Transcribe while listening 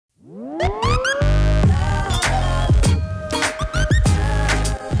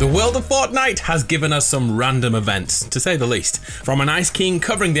world of Fortnite has given us some random events, to say the least. From an Ice King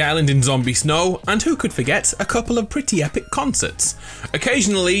covering the island in zombie snow, and who could forget a couple of pretty epic concerts.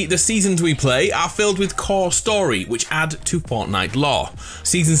 Occasionally, the seasons we play are filled with core story, which add to Fortnite lore.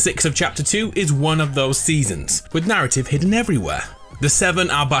 Season 6 of Chapter 2 is one of those seasons, with narrative hidden everywhere. The 7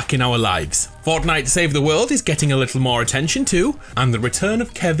 are back in our lives. Fortnite Save the World is getting a little more attention too, and the return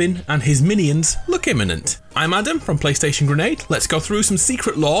of Kevin and his minions look imminent. I'm Adam from PlayStation Grenade. Let's go through some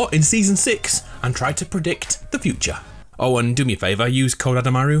secret lore in Season 6 and try to predict the future. Oh, and do me a favour, use code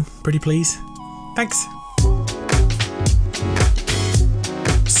ADAMARU, pretty please. Thanks.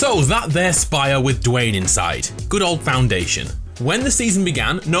 So that there spire with Dwayne inside. Good old foundation. When the season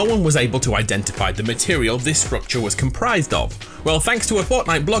began, no one was able to identify the material this structure was comprised of. Well, thanks to a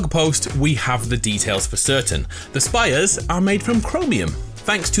Fortnite blog post, we have the details for certain. The spires are made from chromium,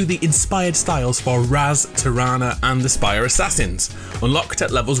 thanks to the inspired styles for Raz, Tirana and the Spire Assassins, unlocked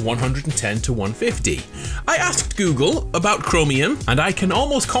at levels 110 to 150. I asked Google about chromium, and I can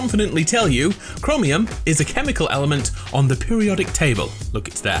almost confidently tell you, chromium is a chemical element on the periodic table. Look,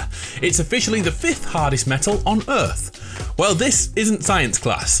 it's there. It's officially the 5th hardest metal on Earth. Well, this isn't science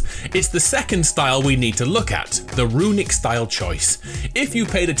class. It's the second style we need to look at, the runic style choice. If you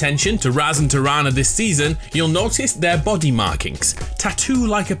paid attention to Raz and Tirana this season, you'll notice their body markings,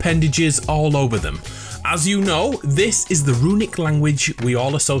 tattoo-like appendages all over them. As you know, this is the runic language we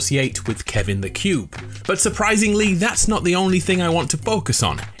all associate with Kevin the Cube. But surprisingly, that's not the only thing I want to focus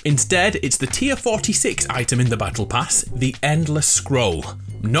on. Instead, it's the tier 46 item in the Battle Pass, the Endless Scroll.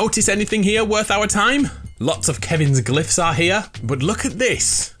 Notice anything here worth our time? Lots of Kevin's glyphs are here, but look at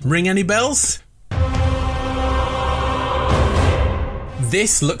this. Ring any bells?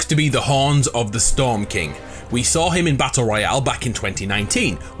 This looks to be the horns of the Storm King. We saw him in Battle Royale back in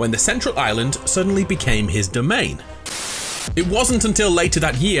 2019, when the central island suddenly became his domain. It wasn't until later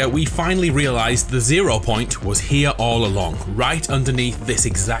that year we finally realised the 0 point was here all along, right underneath this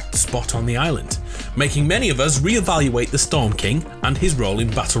exact spot on the island, making many of us reevaluate the Storm King and his role in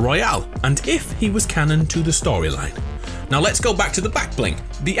Battle Royale, and if he was canon to the storyline. Now let's go back to the back bling.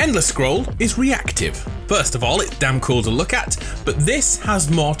 The Endless Scroll is reactive. First of all, it's damn cool to look at, but this has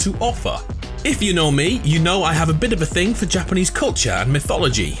more to offer. If you know me, you know I have a bit of a thing for Japanese culture and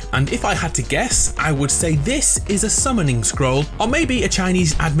mythology, and if I had to guess, I would say this is a summoning scroll, or maybe a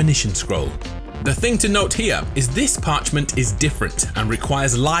Chinese admonition scroll. The thing to note here is this parchment is different and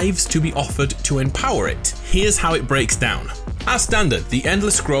requires lives to be offered to empower it. Here's how it breaks down. As standard, the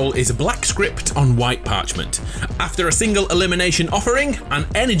Endless Scroll is a black script on white parchment. After a single elimination offering, an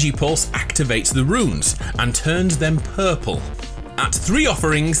energy pulse activates the runes and turns them purple. At 3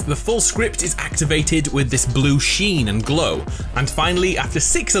 offerings, the full script is activated with this blue sheen and glow, and finally after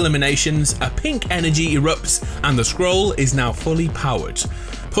 6 eliminations, a pink energy erupts and the scroll is now fully powered.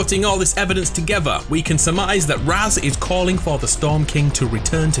 Putting all this evidence together, we can surmise that Raz is calling for the Storm King to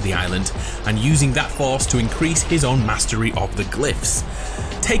return to the island and using that force to increase his own mastery of the glyphs.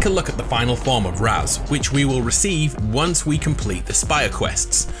 Take a look at the final form of Raz, which we will receive once we complete the Spire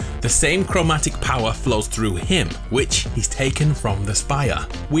quests. The same chromatic power flows through him, which he's taken from the Spire.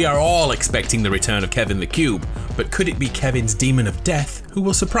 We are all expecting the return of Kevin the Cube, but could it be Kevin's Demon of Death who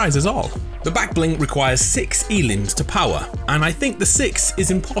will surprise us all? The back bling requires 6 elims to power, and I think the 6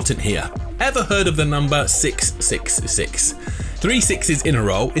 is important here. Ever heard of the number 666? 3 6s in a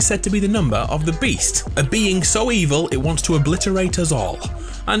row is said to be the number of the beast, a being so evil it wants to obliterate us all.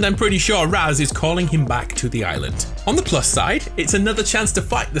 And I'm pretty sure Raz is calling him back to the island. On the plus side, it's another chance to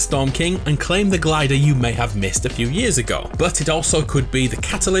fight the Storm King and claim the glider you may have missed a few years ago, but it also could be the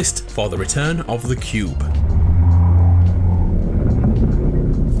catalyst for the return of the cube.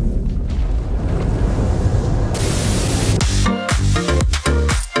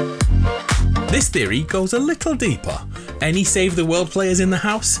 This theory goes a little deeper. Any Save the World players in the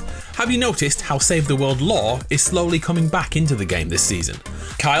house? Have you noticed how Save the World lore is slowly coming back into the game this season?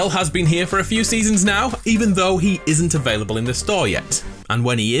 Kyle has been here for a few seasons now, even though he isn't available in the store yet. And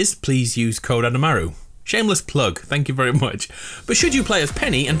when he is, please use code ADAMARU. Shameless plug, thank you very much. But should you play as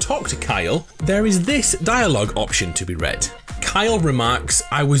Penny and talk to Kyle, there is this dialogue option to be read. Kyle remarks,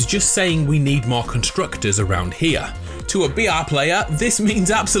 "I was just saying we need more constructors around here." To a BR player, this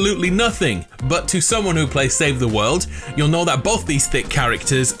means absolutely nothing, but to someone who plays Save the World, you'll know that both these thick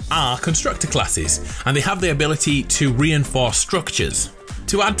characters are constructor classes, and they have the ability to reinforce structures.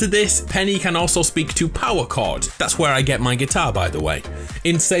 To add to this, Penny can also speak to Power Chord. That's where I get my guitar, by the way.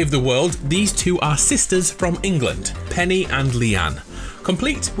 In Save the World, these two are sisters from England, Penny and Leanne,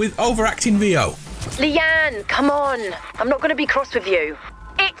 complete with overacting VO. Leanne, come on. I'm not going to be cross with you.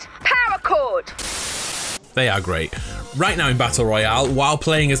 It's Power Chord. They are great. Right now in Battle Royale, while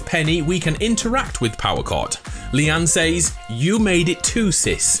playing as Penny, we can interact with Power Chord. Leanne says, "You made it too,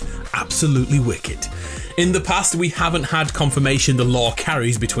 sis. Absolutely wicked." In the past, we haven't had confirmation the lore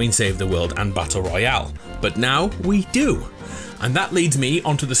carries between Save the World and Battle Royale, but now we do. And that leads me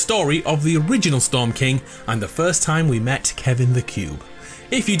onto the story of the original Storm King and the first time we met Kevin the Cube.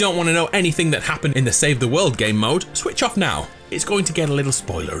 If you don't want to know anything that happened in the Save the World game mode, switch off now. It's going to get a little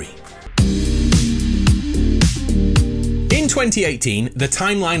spoilery. In 2018, the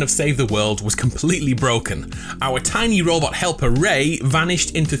timeline of Save the World was completely broken. Our tiny robot helper Ray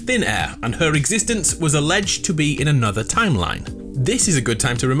vanished into thin air, and her existence was alleged to be in another timeline. This is a good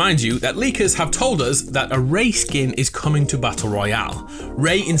time to remind you that leakers have told us that a Ray skin is coming to Battle Royale.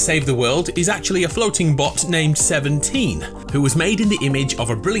 Ray in Save the World is actually a floating bot named 17, who was made in the image of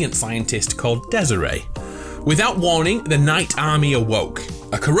a brilliant scientist called Desiree. Without warning, the Night Army awoke,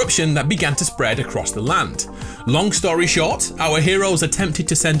 a corruption that began to spread across the land. Long story short, our heroes attempted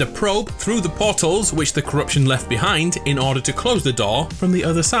to send a probe through the portals which the corruption left behind in order to close the door from the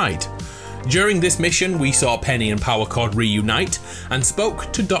other side. During this mission, we saw Penny and Power Chord reunite and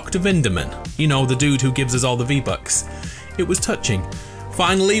spoke to Dr. Vinderman, you know, the dude who gives us all the V-Bucks. It was touching.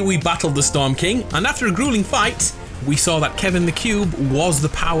 Finally, we battled the Storm King, and after a grueling fight, we saw that Kevin the Cube was the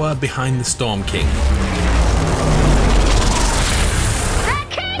power behind the Storm King.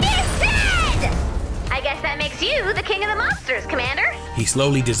 You, the king of the monsters, Commander. He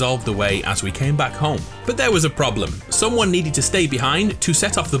slowly dissolved away as we came back home. But there was a problem. Someone needed to stay behind to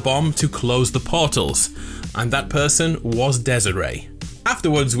set off the bomb to close the portals. And that person was Desiree.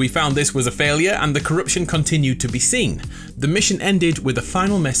 Afterwards, we found this was a failure and the corruption continued to be seen. The mission ended with a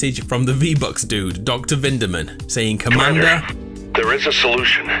final message from the V-Bucks dude, Dr. Vinderman, saying, "Commander, there is a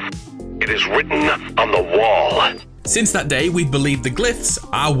solution. It is written on the wall." Since that day, we believe the glyphs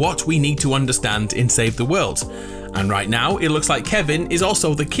are what we need to understand in Save the World. And right now, it looks like Kevin is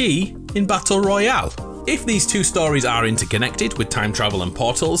also the key in Battle Royale. If these two stories are interconnected with time travel and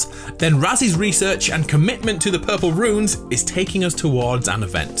portals, then Raz's research and commitment to the purple runes is taking us towards an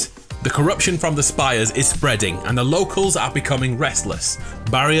event. The corruption from the spires is spreading and the locals are becoming restless.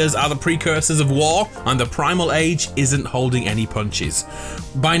 Barriers are the precursors of war and the primal age isn't holding any punches.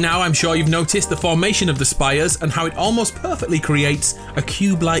 By now I'm sure you've noticed the formation of the spires and how it almost perfectly creates a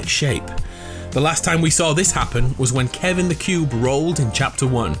cube-like shape. The last time we saw this happen was when Kevin the Cube rolled in Chapter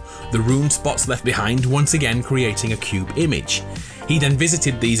 1, the rune spots left behind once again creating a cube image. He then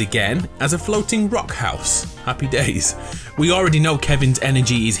visited these again as a floating rock house. Happy days. We already know Kevin's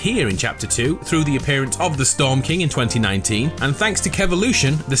energy is here in Chapter 2 through the appearance of the Storm King in 2019, and thanks to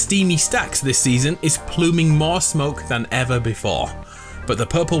Kevolution, the steamy stacks this season is pluming more smoke than ever before. But the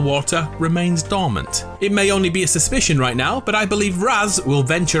purple water remains dormant. It may only be a suspicion right now, but I believe Raz will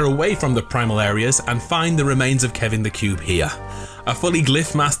venture away from the primal areas and find the remains of Kevin the Cube here. A fully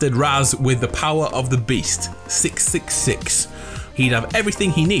glyph mastered Raz with the power of the beast, 666. He'd have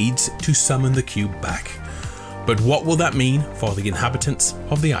everything he needs to summon the cube back. But what will that mean for the inhabitants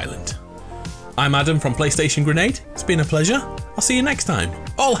of the island? I'm Adam from PlayStation Grenade. It's been a pleasure. I'll see you next time.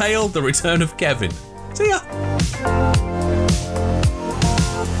 All hail the return of Kevin. See ya!